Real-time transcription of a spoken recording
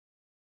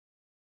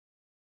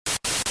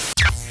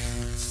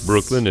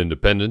Brooklyn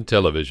Independent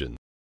Television.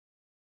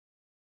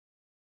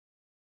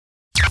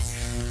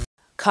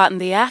 Caught in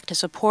the Act is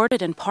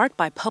supported in part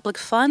by public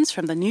funds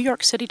from the New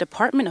York City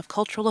Department of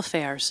Cultural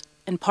Affairs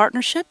in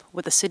partnership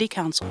with the City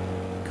Council.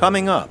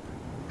 Coming up,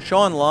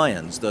 Sean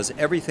Lyons does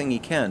everything he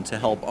can to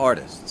help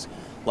artists,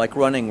 like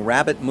running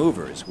Rabbit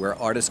Movers, where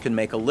artists can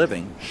make a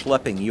living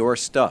schlepping your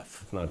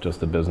stuff. It's not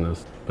just a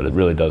business, but it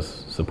really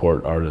does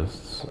support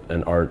artists,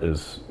 and art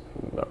is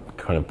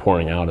kind of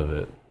pouring out of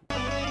it.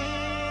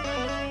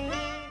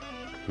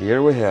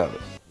 Here we have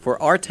it.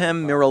 For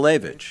Artem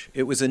Mirolevitch,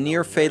 it was a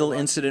near-fatal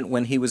incident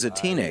when he was a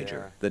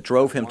teenager that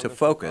drove him to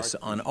focus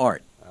on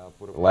art.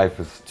 Life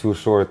is too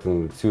short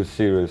and too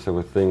serious of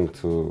a thing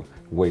to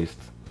waste.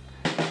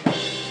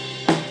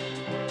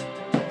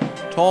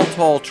 Tall,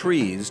 Tall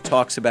Trees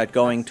talks about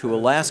going to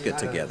Alaska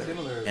together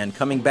and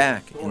coming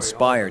back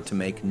inspired to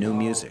make new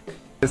music.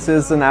 This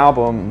is an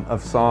album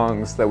of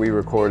songs that we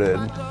recorded.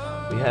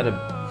 We had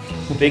a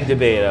big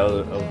debate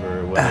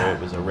over whether it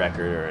was a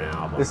record or an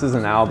album. This is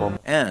an album.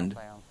 And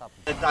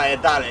in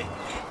Greenpoint,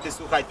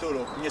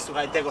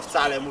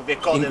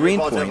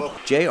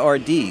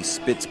 JRD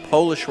spits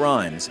Polish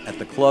rhymes at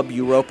the Club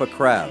Europa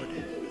crowd.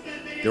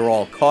 They're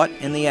all caught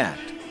in the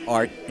act,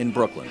 art in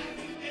Brooklyn.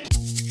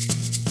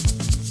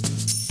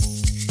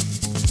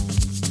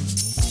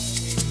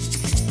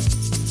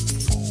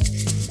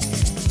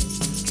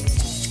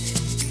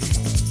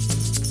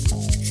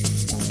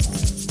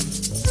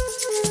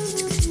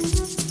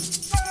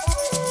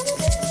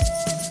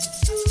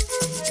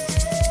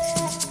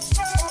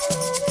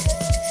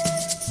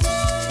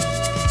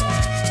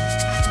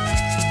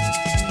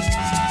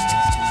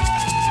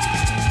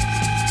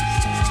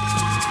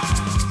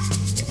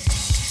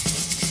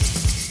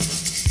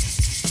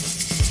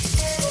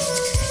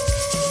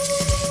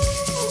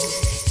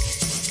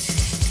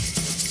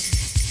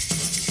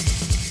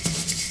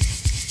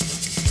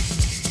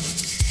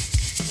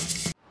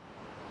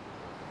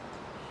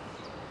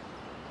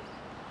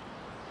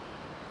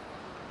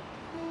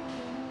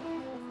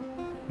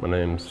 My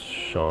name's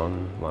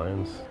Sean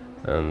Lyons,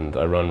 and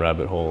I run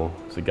Rabbithole.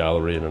 It's a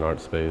gallery and an art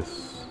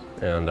space,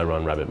 and I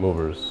run Rabbit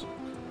Movers,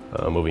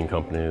 a moving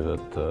company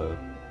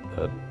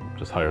that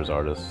just hires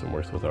artists and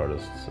works with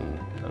artists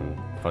and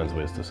finds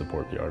ways to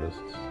support the artists.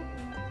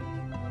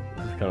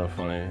 It's kind of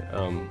funny.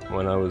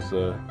 When I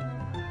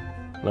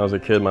was a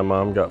kid, my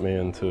mom got me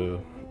into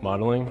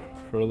modeling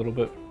for a little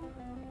bit,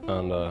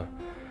 and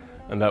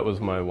that was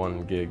my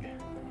one gig.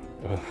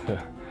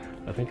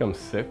 I think I'm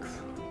 6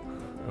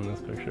 on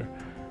this picture.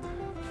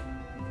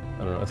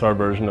 I don't know, it's our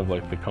version of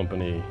like the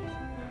company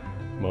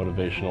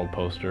motivational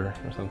poster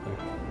or something.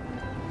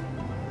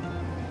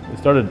 We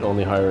started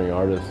only hiring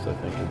artists, I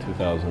think, in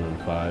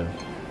 2005.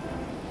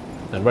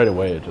 And right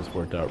away it just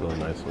worked out really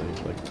nicely,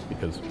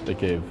 because it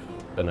gave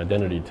an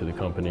identity to the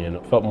company and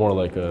it felt more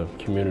like a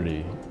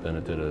community than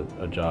it did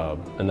a job.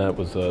 And it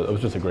was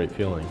just a great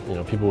feeling. You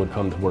know, people would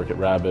come to work at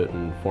Rabbit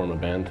and form a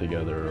band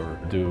together or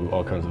do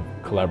all kinds of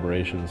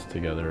collaborations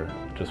together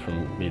just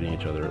from meeting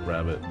each other at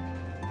Rabbit.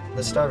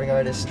 The starving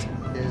artist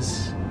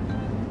is,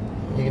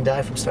 you can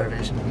die from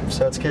starvation.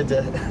 So it's good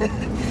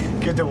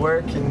to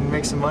work and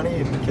make some money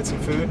and get some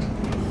food.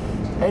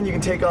 And you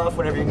can take off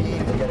whenever you need.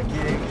 You got a gig,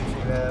 if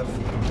you have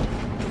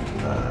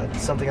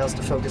something else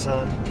to focus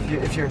on.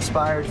 If you're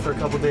inspired for a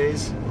couple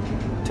days,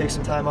 take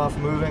some time off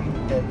moving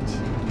and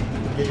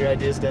get your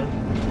ideas down.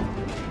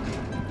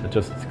 It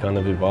just kind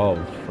of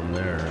evolved from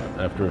there.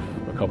 After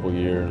a couple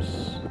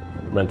years,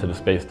 rented a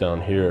space down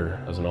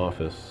here as an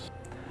office.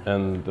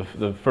 And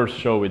the first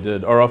show we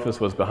did, our office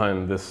was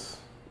behind this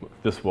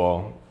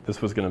wall.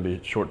 This was going to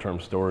be short-term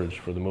storage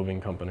for the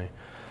moving company.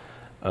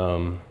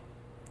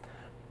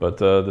 But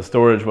the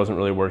storage wasn't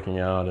really working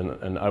out,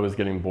 and I was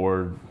getting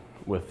bored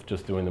with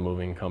just doing the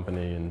moving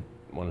company and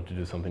wanted to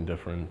do something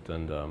different.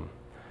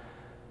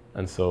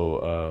 And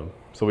so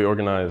we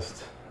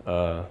organized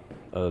a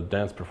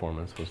dance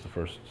performance was the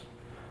first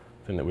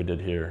thing that we did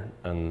here.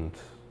 And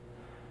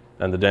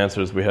the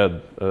dancers, we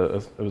had,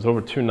 it was over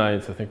 2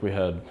 nights. I think we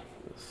had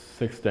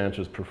 6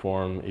 dancers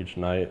perform each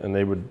night, and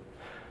they would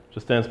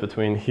just dance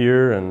between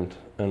here and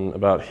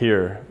about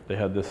here. They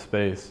had this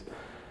space,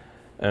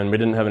 and we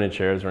didn't have any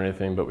chairs or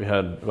anything, but we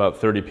had about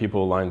 30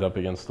 people lined up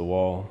against the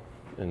wall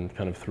in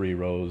kind of 3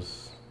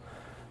 rows,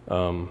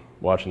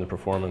 watching the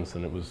performance,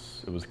 and it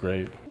was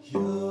great.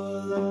 Your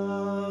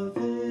love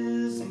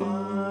is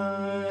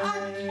mine.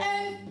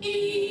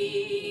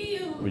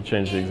 We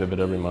change the exhibit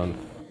every month.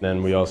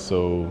 Then we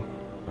also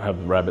have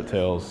Rabbit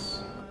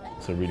Tales.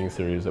 It's a reading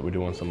series that we do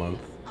once a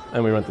month.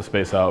 And we rent the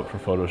space out for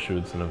photo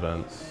shoots and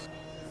events.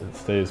 It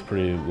stays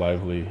pretty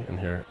lively in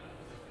here.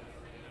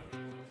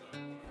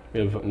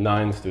 We have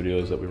 9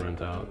 studios that we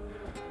rent out.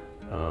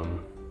 And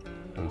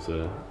it's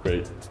a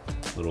great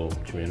little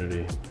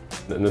community.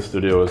 And this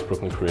studio is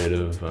Brooklyn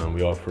Creative.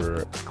 We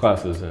offer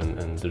classes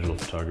in digital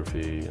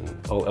photography and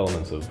all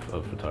elements of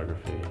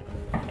photography.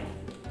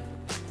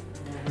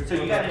 So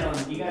you got it on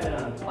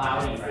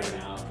cloudy right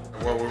now.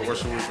 What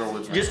should we go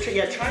with? Just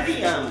try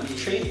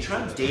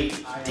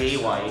day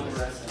white.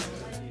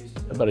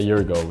 About a year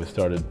ago, we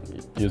started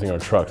using our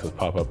trucks as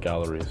pop-up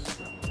galleries.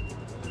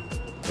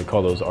 We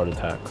call those art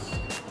attacks.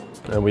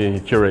 And we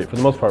curate, for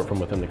the most part,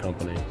 from within the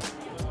company.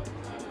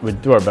 We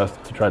do our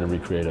best to try to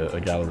recreate a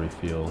gallery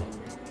feel.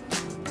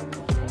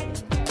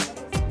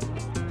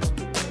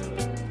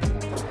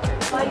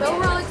 The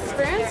overall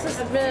experience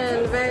has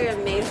been very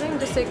amazing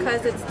just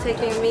because it's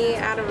taking me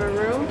out of a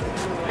room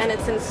and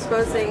it's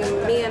exposing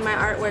me and my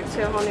artwork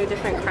to a whole new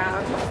different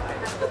crowd.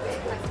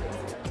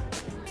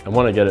 I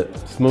want to get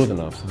it smooth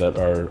enough so that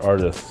our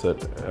artists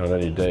on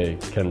any day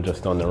can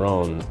just on their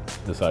own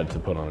decide to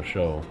put on a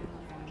show.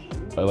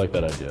 I like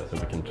that idea, that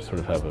we can just sort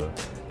of have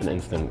an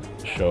instant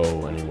show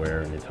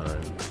anywhere,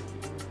 anytime.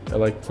 I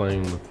like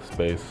playing with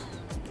space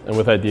and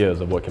with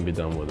ideas of what can be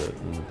done with it,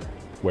 and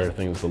where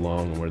things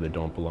belong and where they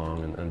don't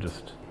belong, and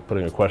just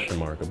putting a question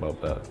mark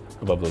above that,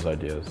 above those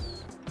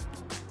ideas.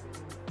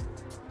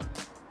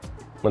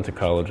 Went to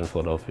college in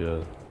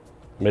Philadelphia,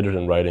 majored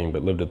in writing,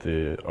 but lived at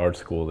the art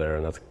school there,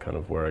 and that's kind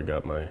of where I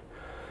got my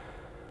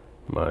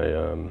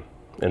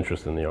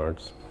interest in the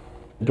arts.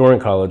 During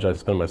college, I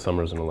spent my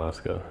summers in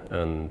Alaska,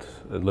 and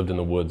I lived in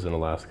the woods in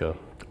Alaska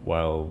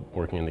while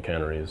working in the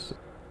canneries.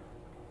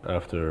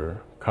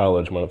 After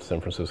college, went up to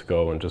San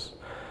Francisco and just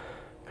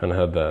kind of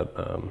had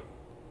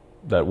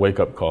that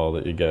wake-up call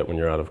that you get when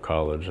you're out of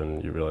college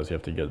and you realize you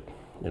have to get,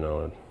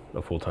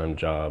 a full-time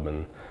job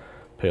and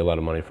pay a lot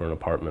of money for an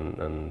apartment,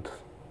 and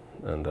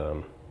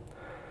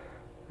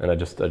I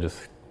just I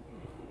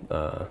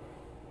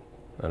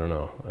don't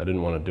know, I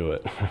didn't want to do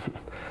it.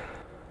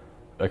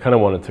 I kind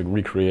of wanted to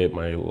recreate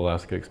my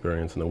Alaska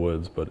experience in the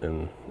woods, but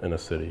in a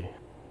city.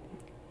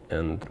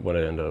 And what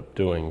I ended up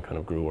doing kind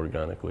of grew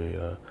organically,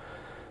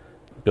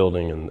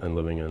 building and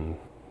living in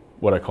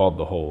what I called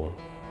the hole.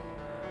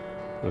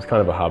 It was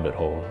kind of a hobbit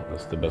hole,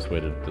 that's the best way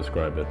to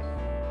describe it.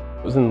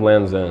 It was in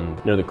Land's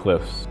End, near the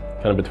cliffs,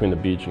 kind of between the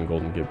beach and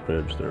Golden Gate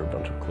Bridge. There are a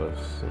bunch of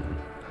cliffs. And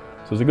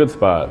so it was a good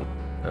spot,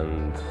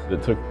 and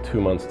it took 2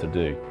 months to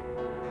dig.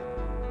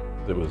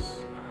 It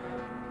was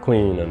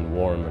clean and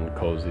warm and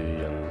cozy,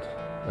 and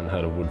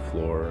had a wood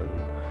floor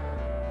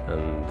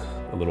and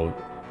a little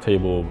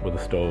table with a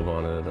stove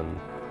on it, and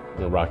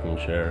a rocking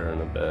chair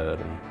and a bed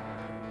and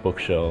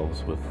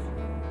bookshelves with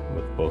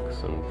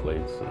books and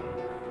plates, and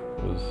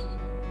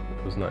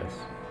it was nice.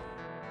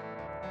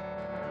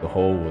 The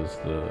hole was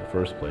the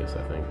first place,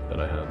 I think, that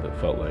I had that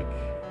felt like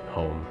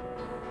home.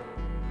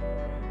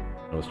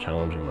 I was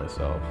challenging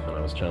myself, and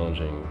I was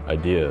challenging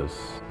ideas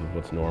of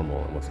what's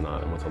normal and what's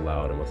not, and what's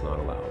allowed and what's not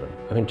allowed. And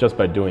I think just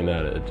by doing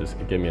that,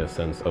 it gave me a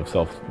sense of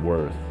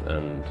self-worth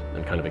and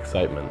kind of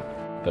excitement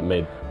that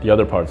made the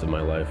other parts of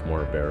my life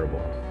more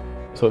bearable.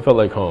 So it felt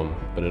like home,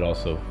 but it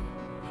also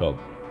felt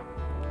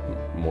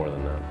more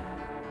than that.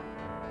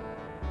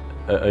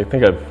 I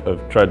think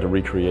I've tried to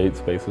recreate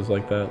spaces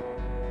like that.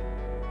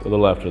 A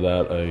little after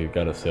that, I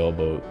got a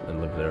sailboat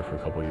and lived there for a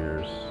couple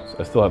years.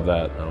 I still have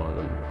that now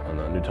on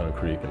Newtown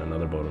Creek, and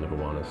another boat in the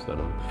Gowanus that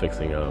I'm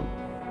fixing up.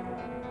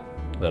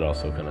 That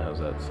also kind of has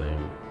that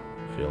same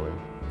feeling.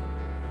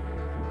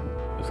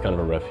 It's kind of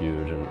a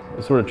refuge, and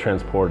it's sort of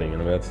transporting.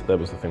 And I mean, that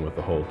was the thing with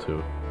the hole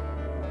too.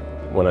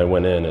 When I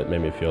went in, it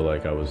made me feel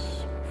like I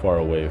was far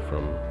away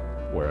from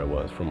where I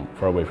was,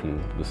 far away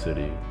from the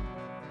city.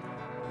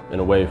 In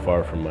a way,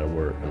 far from my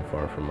work and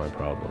far from my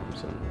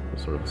problems, and it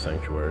was sort of a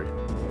sanctuary.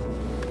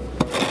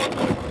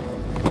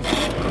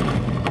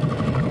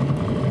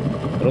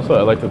 But also,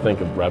 I like to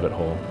think of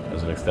Rabbithole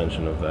as an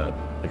extension of that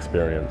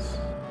experience.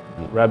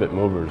 And Rabbit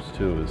Movers,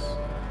 too, is,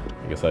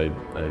 I guess I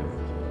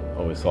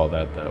always saw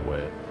that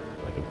way,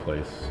 like a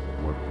place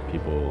where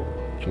people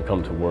can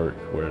come to work,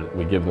 where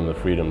we give them the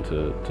freedom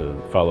to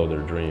follow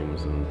their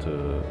dreams and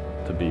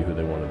to be who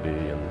they want to be,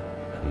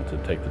 and to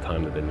take the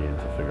time that they need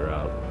to figure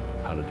out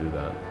how to do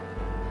that.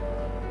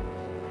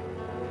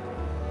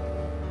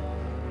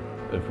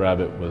 If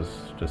Rabbit was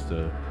just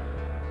a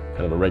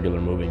kind of a regular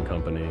moving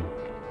company,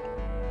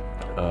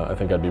 I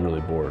think I'd be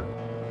really bored.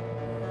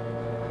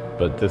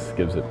 But this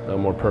gives it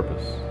more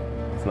purpose.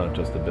 It's not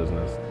just a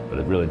business, but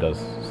it really does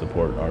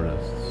support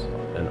artists,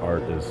 and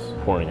art is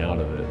pouring out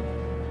of it,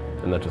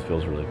 and that just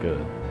feels really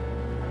good.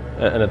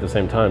 And at the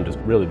same time, just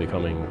really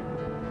becoming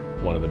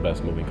one of the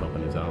best moving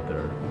companies out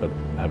there, but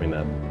having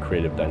that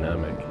creative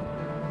dynamic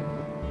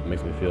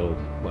makes me feel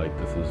like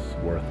this is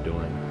worth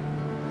doing.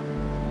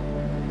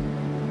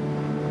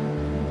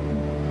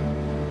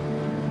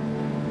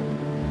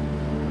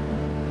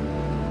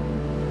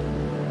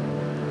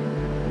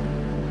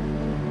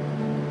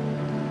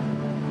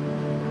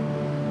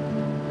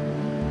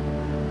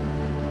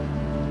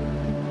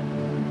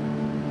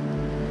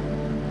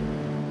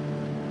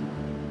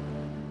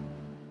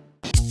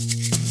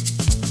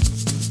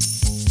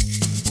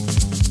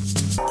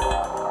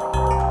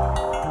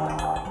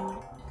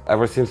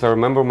 Ever since I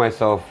remember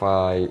myself,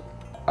 I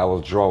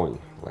was drawing,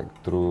 like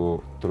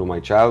through my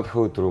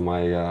childhood, through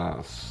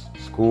my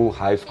school,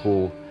 high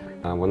school.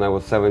 When I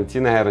was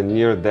 17, I had a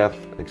near-death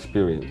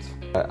experience.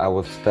 I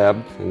was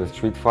stabbed in a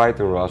street fight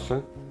in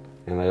Russia,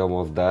 and I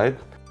almost died.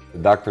 The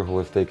doctor who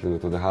was taking me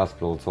to the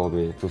hospital told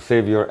me to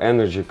save your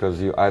energy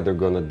because you're either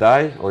gonna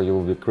die or you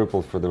will be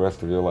crippled for the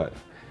rest of your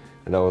life.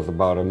 And that was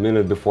about a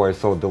minute before I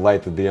saw the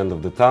light at the end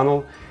of the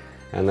tunnel,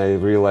 and I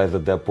realized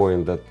at that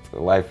point that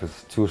life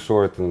is too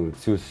short and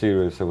too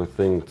serious of a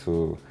thing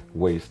to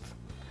waste,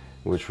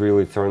 which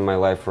really turned my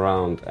life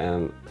around,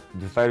 and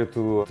decided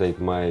to take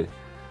my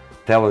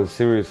talent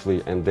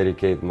seriously and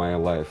dedicate my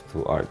life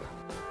to art.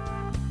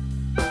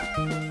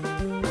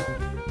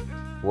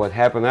 What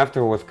happened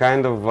after was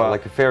kind of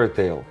like a fairy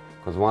tale,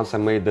 because once I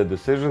made that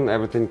decision,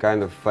 everything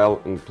kind of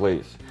fell in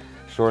place.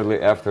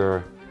 Shortly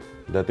after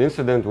that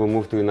incident, we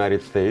moved to the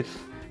United States,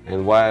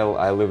 and while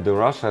I lived in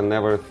Russia, I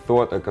never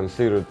thought or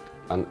considered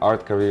an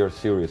art career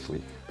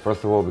seriously.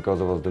 First of all, because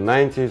it was the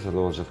 90s, and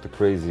it was just a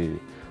crazy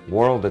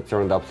world that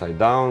turned upside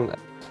down.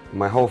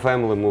 My whole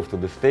family moved to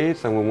the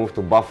States, and we moved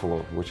to Buffalo,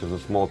 which is a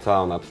small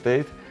town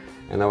upstate,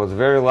 and I was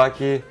very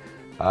lucky.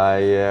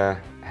 I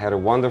had a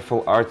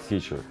wonderful art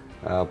teacher.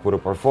 Put a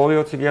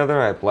portfolio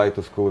together, I applied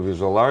to School of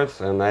Visual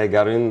Arts, and I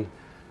got in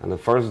on the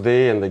first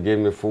day, and they gave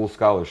me a full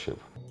scholarship.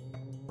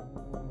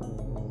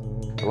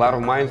 A lot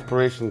of my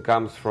inspiration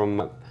comes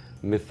from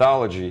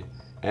mythology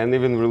and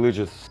even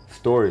religious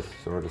stories,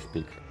 so to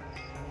speak.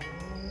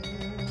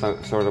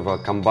 Sort of a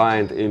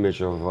combined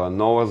image of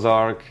Noah's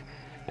Ark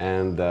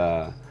and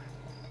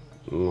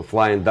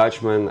Flying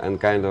Dutchman, and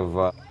kind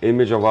of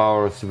image of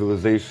our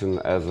civilization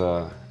as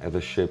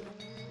a ship.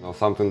 You know,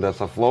 something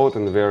that's afloat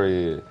and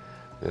very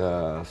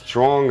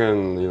strong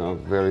and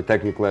very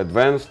technically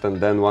advanced,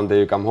 and then one day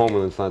you come home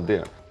and it's not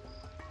there.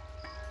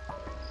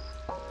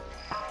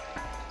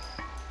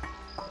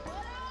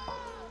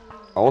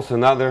 Also,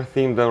 another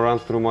theme that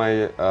runs through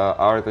my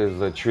art is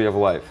the Tree of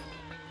Life.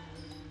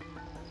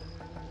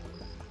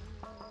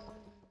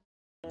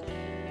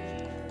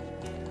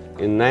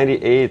 In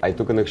 '98, I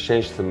took an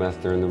exchange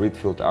semester in the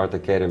Rabbithole Art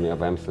Academy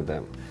of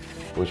Amsterdam,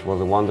 which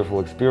was a wonderful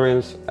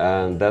experience,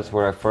 and that's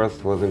where I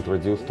first was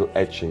introduced to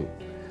etching,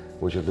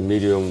 which is the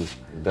medium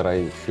that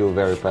I feel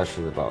very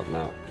passionate about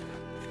now.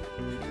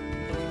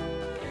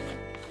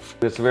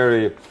 It's a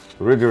very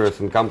rigorous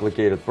and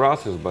complicated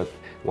process, but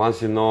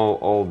once you know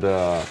all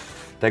the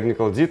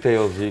technical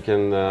details, you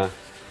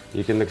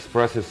can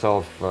express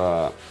yourself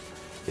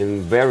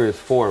in various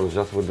forms,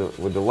 just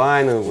with the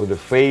line and with the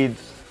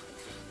fades.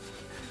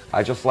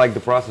 I just like the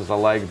process. I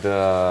like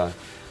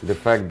the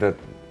fact that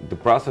the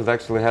process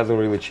actually hasn't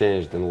really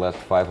changed in the last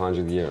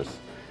 500 years.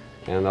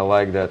 And I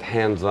like that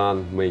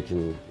hands-on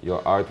making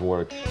your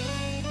artwork.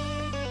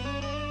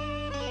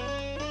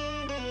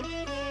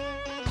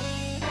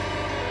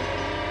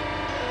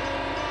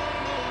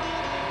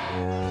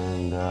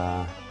 And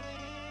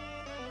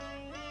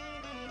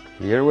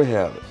here we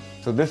have it.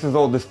 So this is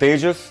all the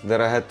stages that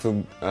I had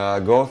to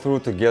go through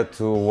to get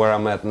to where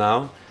I'm at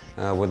now,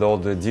 with all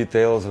the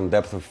details and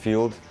depth of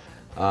field.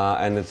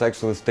 And it's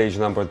actually stage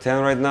number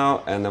 10 right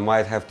now, and I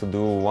might have to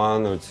do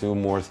 1 or 2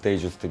 more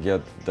stages to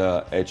get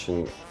the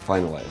etching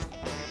finalized.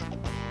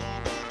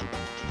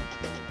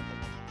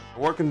 I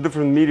work in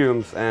different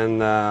mediums,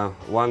 and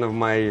one of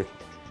my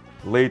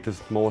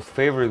latest, most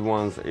favorite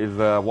ones is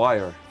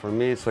wire. For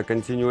me, it's a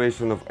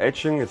continuation of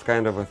etching. It's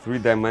kind of a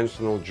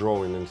 3-dimensional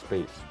drawing in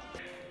space.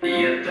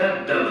 Я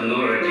так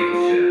давно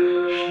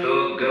родился,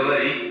 что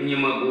говорить не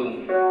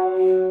могу.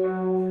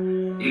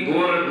 И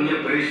город мне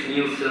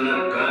приснился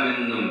на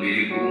каменном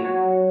берегу,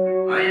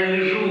 а я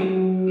лежу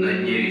на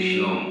дне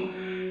речном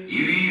и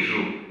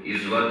вижу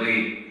из воды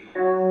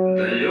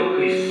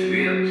далекий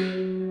свет,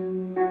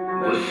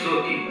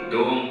 высокий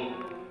дом,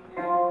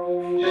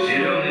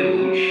 зеленый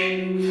луч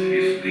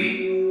звезды.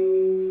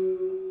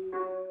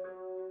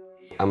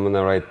 I'm on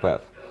the right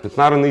path. It's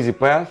not an easy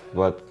path,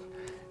 but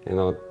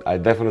I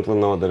definitely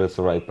know that it's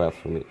the right path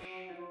for me.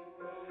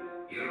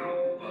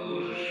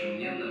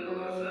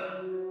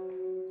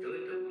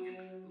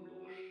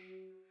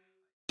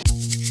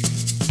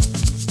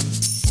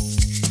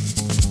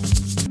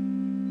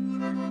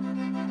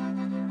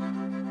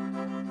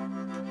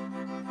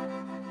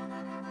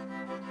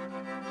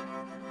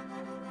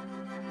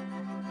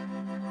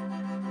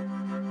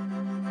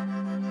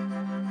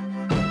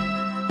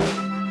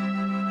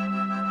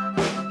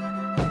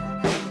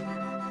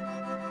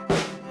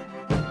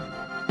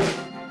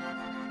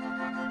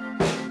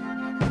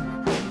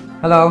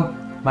 Hello,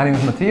 my name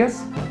is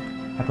Matthias.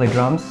 I play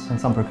drums and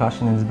some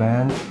percussion in this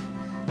band.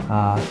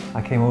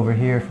 I came over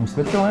here from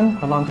Switzerland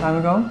a long time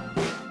ago.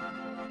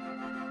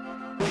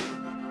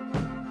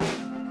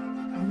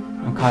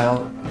 I'm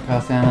Kyle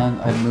Santa.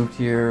 I moved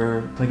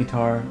here to play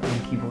guitar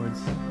and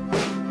keyboards.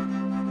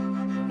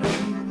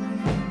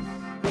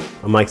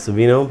 I'm Mike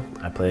Savino.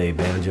 I play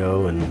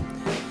banjo and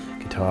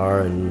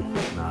guitar and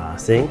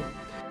sing.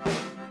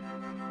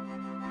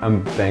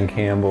 I'm Ben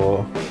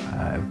Campbell.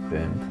 I've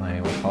been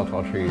playing with Tall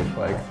Tall Trees for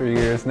like 3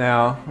 years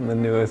now. I'm the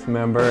newest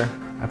member.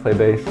 I play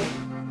bass.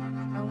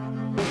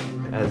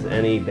 As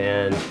any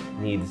band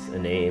needs a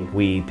name,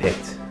 we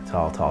picked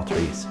Tall Tall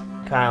Trees.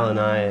 Kyle and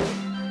I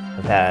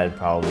have had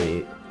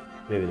probably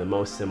maybe the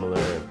most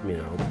similar,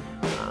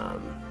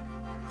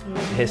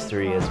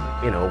 history is,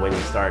 when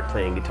you start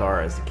playing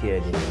guitar as a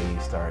kid, you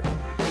start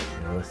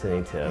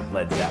listening to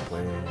Led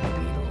Zeppelin and the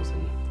Beatles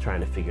and trying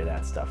to figure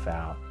that stuff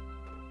out.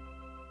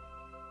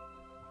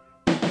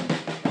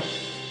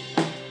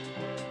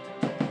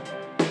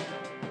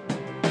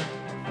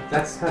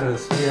 That's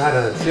we had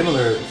a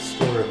similar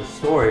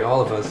story,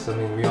 all of us. I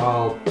mean, we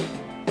all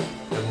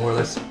more or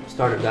less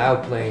started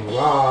out playing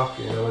rock,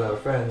 with our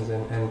friends,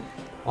 and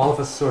all of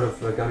us sort of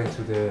got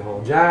into the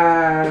whole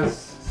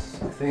jazz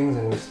things,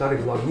 and we studied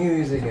a lot of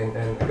music,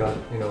 and got,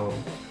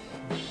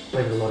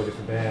 played with a lot of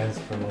different bands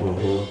from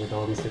with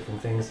all these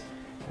different things,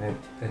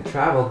 and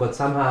traveled, but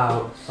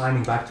somehow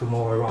finding back to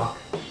more rock.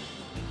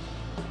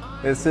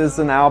 This is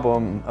an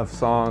album of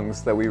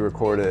songs that we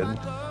recorded.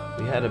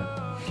 We had a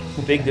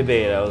big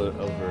debate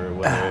over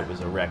whether it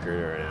was a record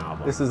or an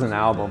album. This is an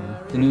album.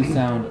 The new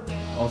sound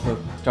also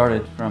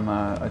started from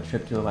a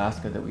trip to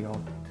Alaska that we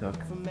all took.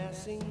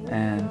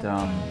 And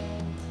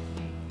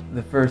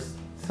the first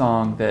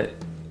song that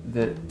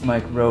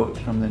Mike wrote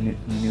from the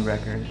new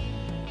record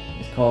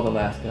is called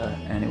Alaska,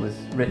 and it was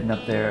written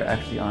up there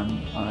actually on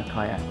a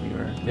kayak. We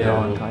were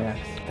all on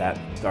kayaks. That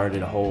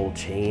started a whole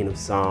chain of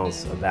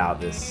songs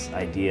about this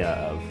idea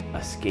of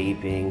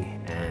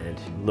escaping and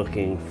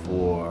looking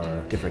for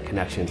different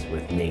connections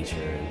with nature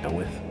and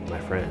with my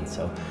friends.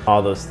 So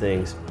all those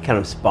things kind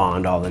of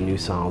spawned all the new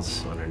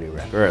songs on our new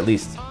record, or at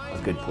least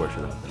a good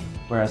portion of them.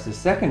 Whereas the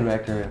second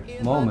record,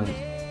 Moment,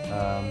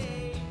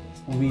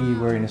 we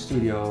were in a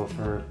studio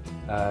for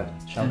a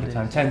chunk of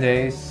time, 10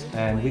 days,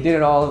 and we did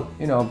it all,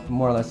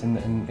 more or less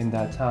in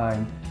that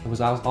time. It was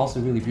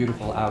also really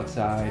beautiful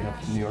outside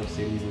of New York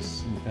City. It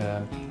was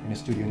in a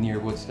studio near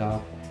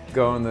Woodstock.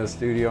 Go in the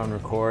studio and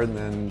record,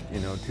 and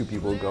then, two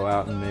people go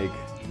out and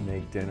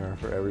make dinner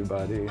for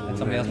everybody. And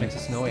somebody else makes a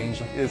snow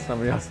angel. Yeah,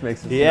 somebody else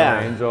makes a snow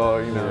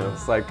angel,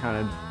 It's like kind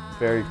of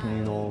very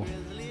communal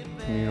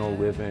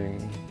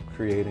living,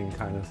 creating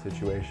kind of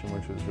situation,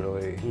 which was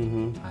really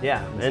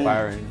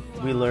inspiring.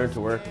 And we learned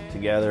to work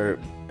together,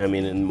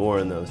 and more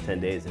in those 10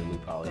 days than we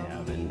probably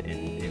have in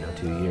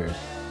 2 years.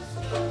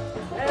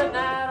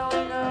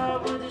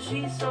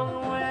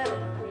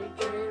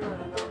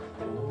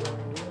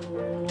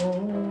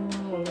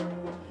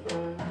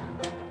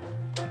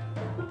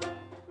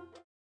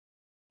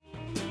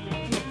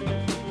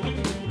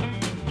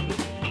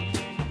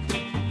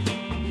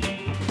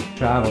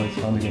 Travel, it's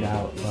fun to get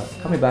out, but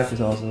coming back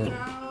is also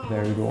a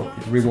very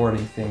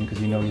rewarding thing,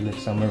 because you live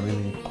somewhere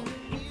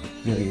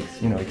really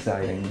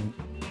exciting.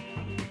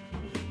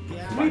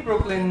 To me,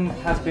 Brooklyn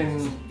has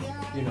been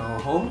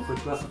home for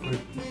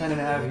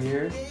 10.5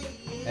 years,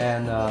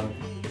 and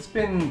it's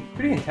been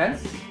pretty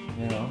intense.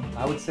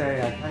 I would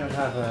say I kind of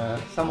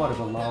have somewhat of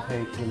a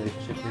love-hate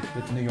relationship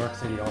with New York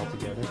City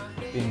altogether,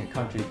 being a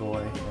country boy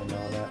and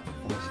all that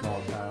from a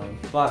small town.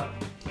 But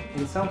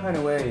in some kind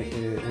of way,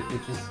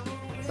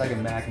 it's like a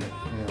magnet.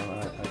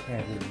 I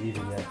can't really leave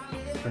it yet.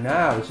 For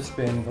now, it's just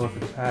been, or for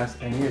the past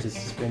 10 years, it's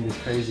just been this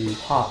crazy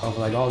pop of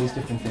all these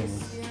different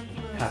things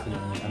happening.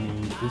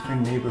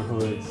 Different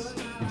neighborhoods.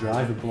 You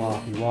drive a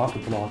block, you walk a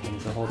block, and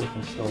it's a whole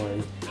different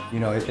story.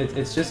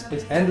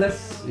 It's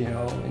endless,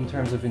 in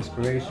terms of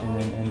inspiration,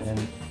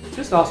 and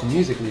just also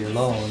musically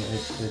alone,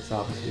 it's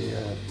obviously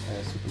a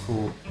super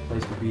cool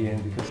place to be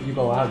in, because you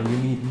go out and you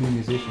meet new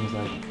musicians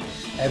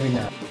every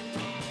night.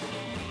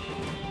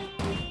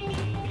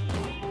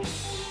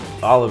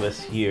 All of us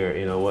here,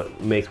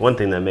 one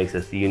thing that makes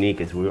us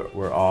unique is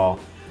we're all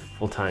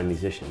full-time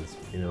musicians.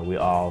 We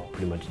all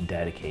pretty much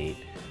dedicate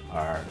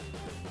our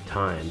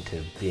time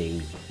to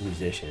being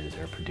musicians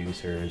or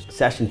producers,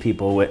 session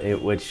people,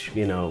 which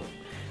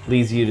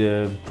leads you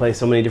to play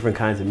so many different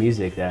kinds of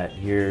music that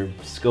your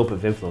scope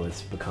of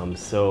influence becomes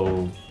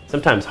so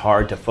sometimes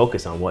hard to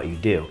focus on what you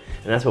do.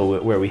 And that's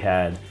where we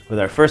had with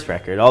our first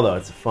record, although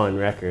it's a fun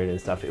record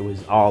and stuff, it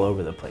was all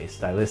over the place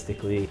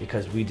stylistically,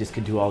 because we just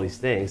could do all these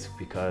things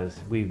because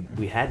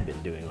we had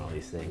been doing all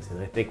these things. And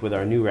I think with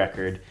our new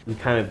record, we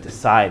kind of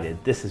decided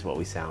this is what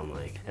we sound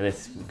like. And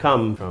it's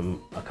come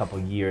from a couple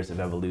years of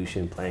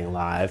evolution playing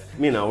live.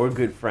 We're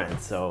good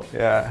friends, so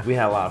we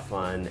had a lot of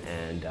fun,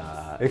 and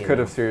it could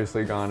have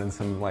seriously gone in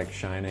some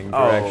shining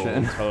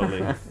direction. Oh,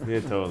 totally.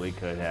 It totally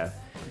could have.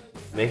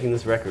 Making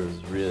this record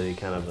was really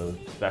kind of a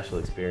special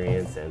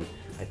experience, and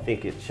I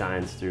think it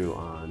shines through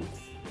on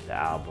the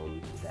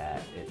album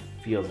that it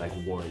feels like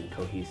one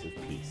cohesive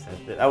piece.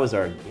 That was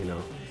our,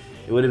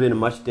 it would have been a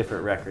much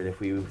different record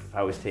if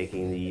I was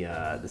taking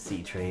the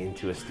C train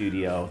to a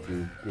studio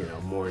through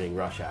morning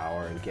rush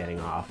hour and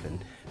getting off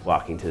and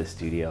walking to the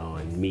studio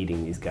and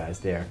meeting these guys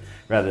there,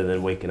 rather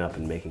than waking up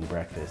and making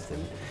breakfast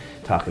and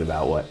talking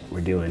about what we're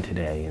doing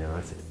today.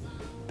 It's a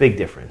big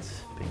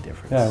difference. Big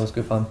difference. Yeah, it was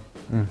good fun.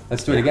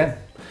 Let's do it again.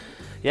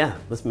 Yeah,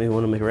 let's maybe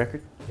want to make a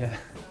record. Yeah,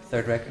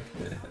 third record.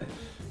 Yeah.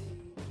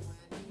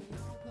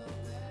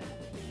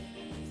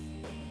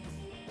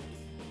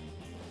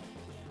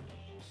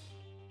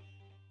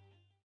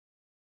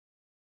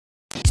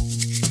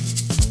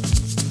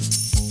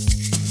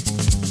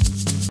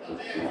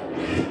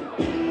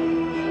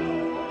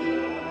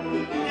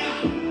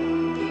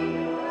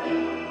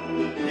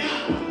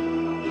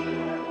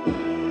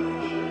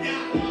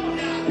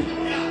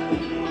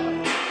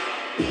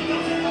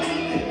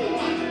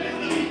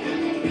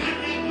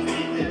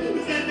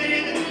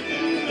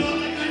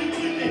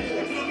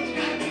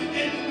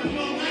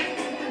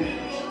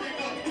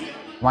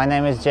 My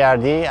name is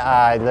JRD.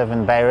 I live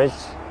in BRIC,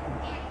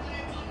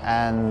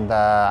 and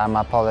I'm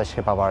a Polish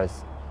hip-hop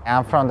artist.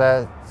 I'm from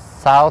the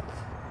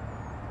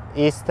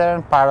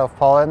southeastern part of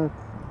Poland.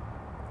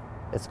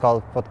 It's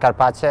called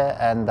Podkarpacie,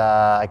 and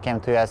I came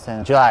to US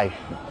in July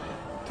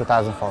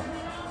 2004.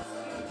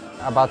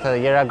 About a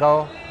year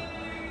ago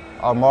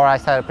or more, I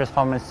started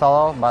performing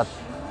solo, but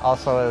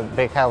also a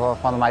big help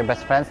of one of my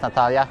best friends,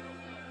 Natalia.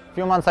 A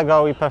few months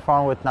ago, we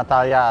performed with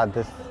Natalia at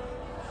this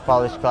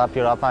Polish Club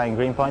Europa in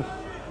Greenpoint.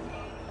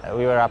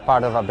 We were a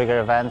part of a bigger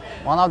event.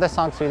 One of the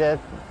songs we did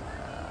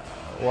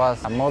was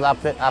a mood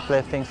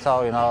uplifting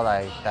song, you know,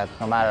 like that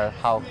no matter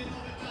how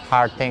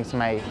hard things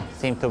may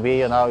seem to be,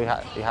 you know, you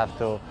have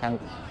to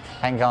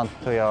hang on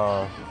to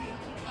your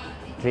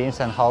dreams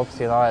and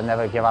hopes, you know, and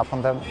never give up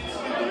on them.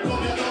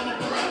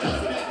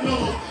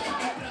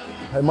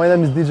 Hi, my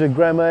name is DJ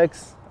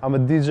GramX. I'm a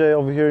DJ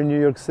over here in New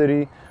York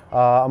City.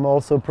 I'm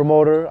also a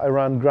promoter. I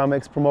run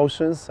GramX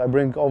Promotions. I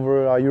bring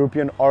over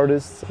European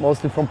artists,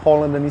 mostly from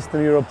Poland and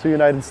Eastern Europe, to the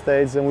United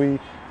States, and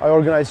I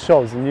organize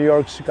shows in New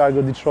York,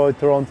 Chicago, Detroit,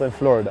 Toronto, and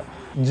Florida.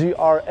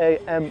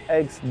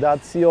 GRAMX.com.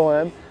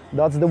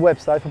 That's the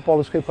website for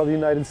Polish hip hop in the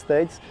United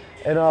States,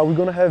 and we're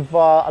gonna have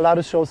a lot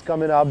of shows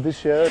coming up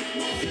this year.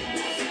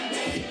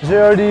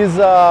 JRD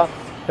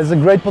has a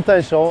great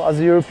potential as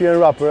a European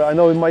rapper. I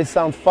know it might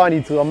sound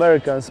funny to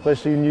Americans,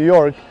 especially in New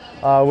York,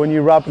 when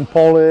you rap in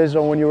Polish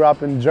or when you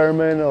rap in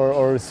German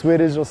or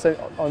Swedish or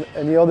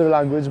any other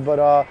language,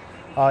 but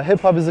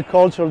hip-hop is a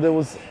culture that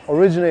was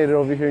originated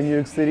over here in New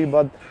York City,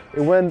 but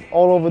it went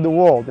all over the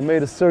world. It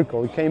made a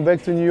circle. It came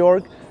back to New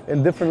York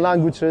in different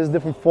languages,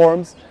 different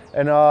forms,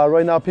 and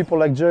right now people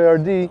like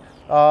JRD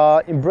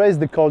embrace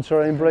the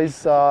culture,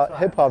 embrace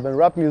hip-hop and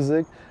rap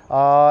music,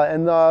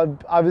 and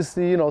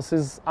obviously, you know,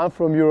 since I'm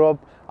from Europe,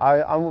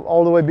 I'm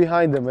all the way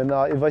behind them, and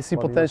if I see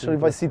potential,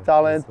 if I see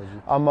talent,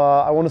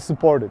 I want to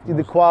support it.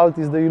 The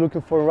qualities that you're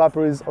looking for in a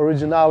rapper is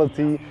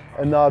originality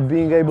and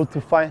being able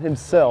to find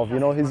himself, you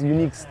know, his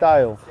unique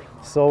style.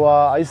 So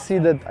I see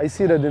that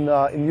in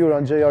you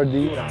and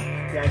JRD.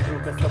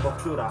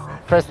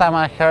 First time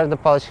I heard the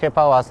Polish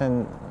hip-hop was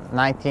in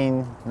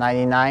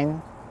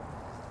 1999.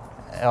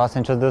 It was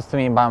introduced to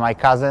me by my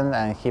cousin,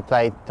 and he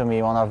played to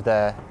me one of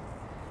the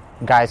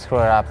guys who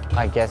are,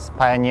 I guess,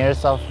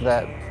 pioneers of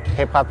the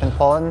hip-hop in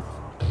Poland.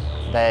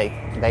 They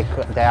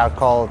are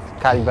called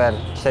Caliber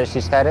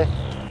 44.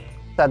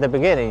 At the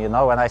beginning, you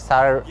know, when I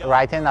started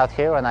writing out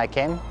here, when I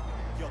came,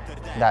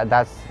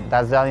 that's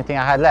the only thing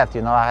I had left,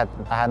 you know. I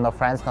had no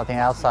friends, nothing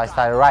else, so I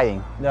started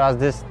writing. There was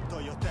this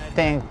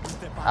thing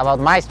about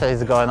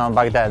MySpace going on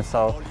back then,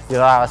 so, you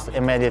know, I was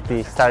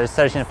immediately started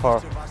searching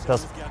for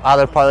those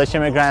other Polish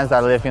immigrants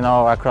that live, you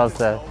know, across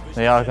the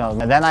New York.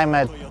 And then I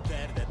met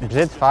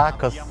Brzytwa,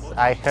 because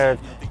I heard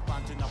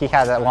he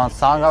had one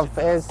song of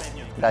his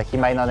that he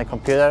made on the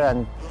computer,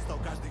 and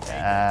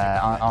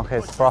on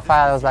his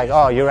profile I was like,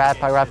 oh, you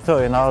rap, I rap too,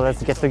 you know,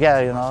 let's get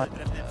together, you know.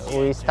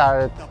 We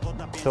started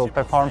to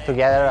perform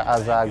together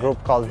as a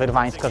group called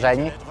Wyrwań z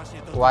Korzeni.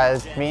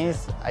 What it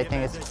means, I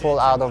think it's pull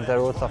out of the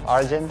roots of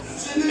origin.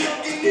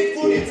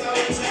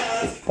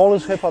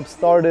 Polish hip-hop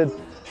started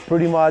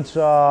pretty much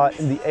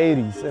in the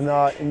 80s, and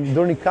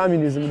during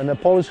communism, and the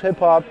Polish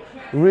hip-hop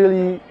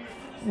really,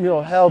 you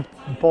know, helped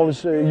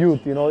Polish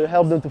youth, you know, it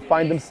helped them to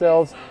find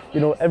themselves. You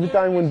know, every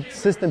time when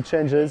system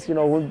changes, you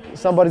know, when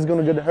somebody's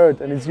going to get hurt,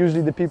 and it's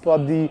usually the people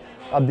at the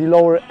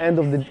lower end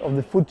of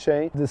the food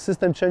chain. The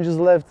system changes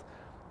left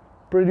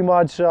pretty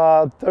much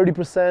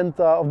 30%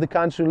 of the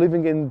country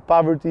living in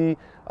poverty,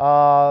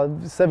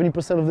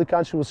 70% of the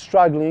country was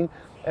struggling,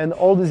 and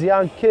all these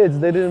young kids,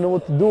 they didn't know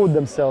what to do with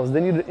themselves.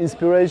 They needed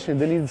inspiration,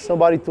 they needed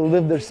somebody to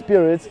lift their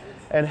spirits,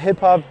 and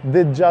hip-hop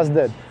did just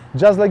that.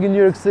 Just like in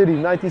New York City,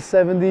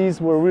 1970s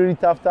were a really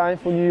tough time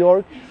for New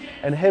York,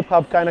 and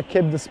hip-hop kind of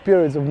kept the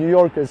spirits of New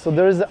Yorkers. So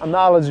there is an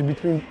analogy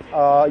between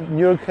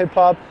New York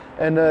hip-hop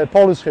and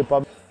Polish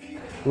hip-hop.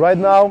 Right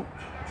now,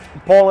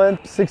 Poland,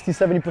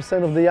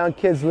 60–70% of the young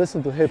kids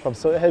listen to hip-hop,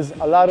 so it has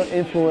a lot of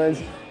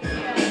influence.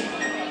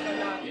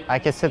 I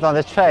can sit on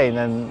the train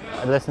and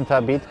listen to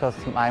a beat, because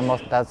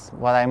that's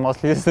what I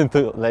mostly listen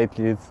to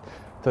lately. It's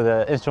to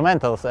the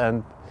instrumentals,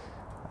 and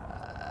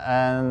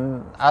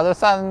all of a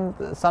sudden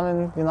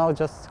something, you know,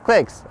 just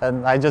clicks,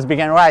 and I just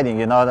began writing,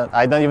 you know.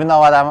 I don't even know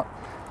what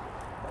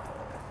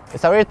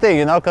it's a weird thing,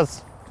 you know,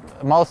 because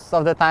most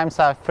of the times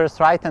I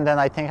first write and then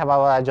I think about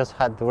what I just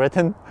had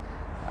written.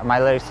 My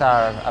lyrics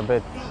are a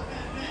bit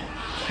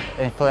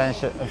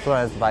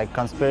influenced by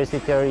conspiracy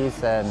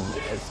theories and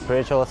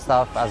spiritual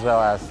stuff, as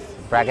well as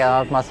bragging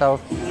about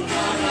myself.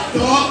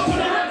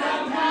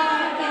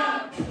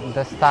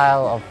 The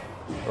style of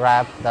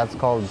rap that's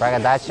called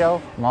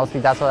braggadocio, mostly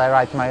that's what I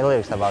write my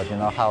lyrics about, you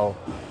know, how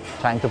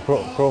trying to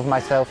prove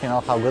myself, you know,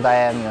 how good I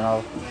am, you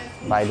know,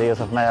 by the use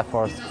of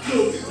metaphors.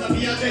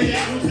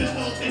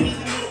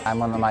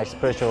 I'm on my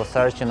spiritual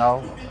search, you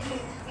know,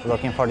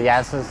 looking for the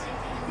answers,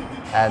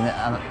 and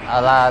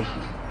a lot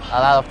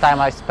of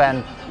time I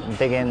spent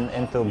digging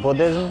into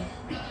Buddhism,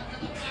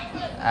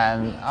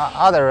 and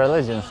other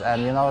religions.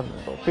 And you know,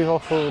 people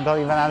who don't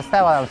even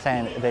understand what I'm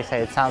saying, they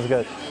say it sounds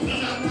good.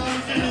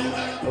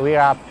 We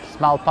are a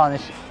small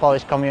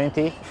Polish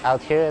community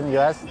out here in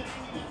the US.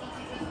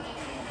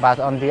 But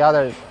on the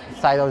other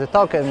side of the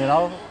token, you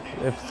know,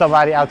 if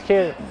somebody out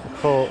here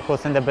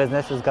who's in the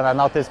business is gonna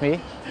notice me,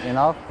 you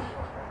know,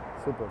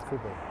 super.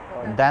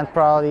 then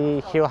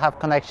probably he'll have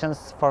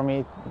connections for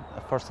me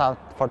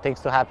for things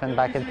to happen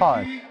back in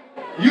Poland.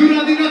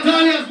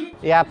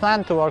 Yeah, I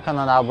plan to work on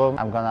an album.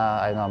 I'm gonna,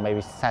 I don't know,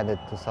 maybe send it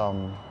to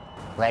some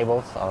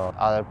labels or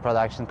other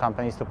production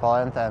companies to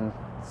Poland and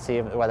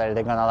see whether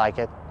they're gonna like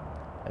it.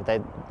 If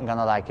they're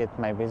gonna like it,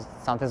 maybe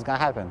something's gonna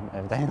happen.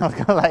 If they're not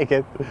gonna like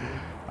it,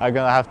 I'm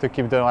gonna have to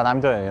keep doing what I'm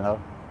doing, you know,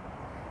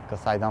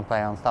 because I don't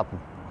plan on stopping.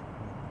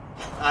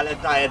 Ale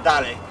daję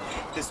dalej,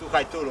 ty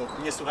słuchaj tulu,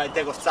 nie słuchaj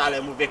tego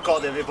wcale, mówię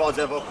kodem,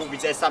 wywodzę wokół,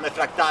 widzę same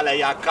fraktale,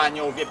 jak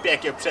anioł wie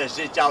piekieł, przez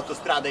życie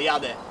autostradę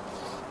jadę.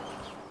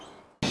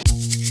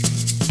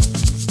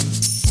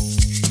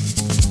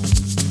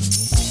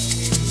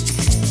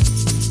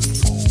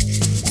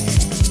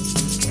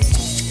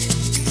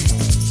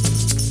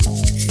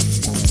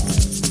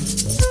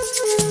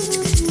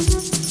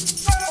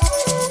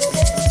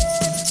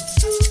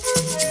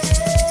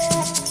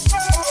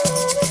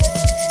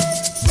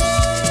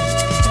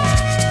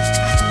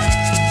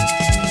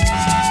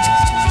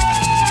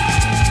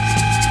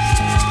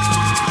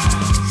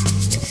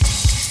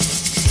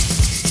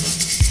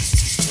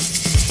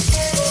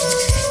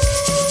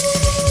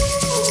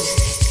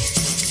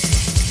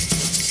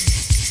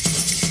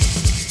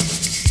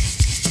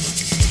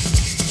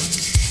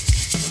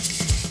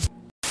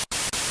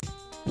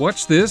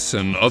 Watch this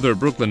and other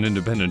Brooklyn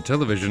Independent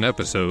Television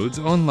episodes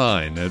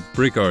online at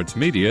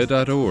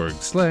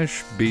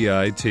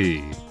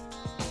bricartsmedia.org/BIT.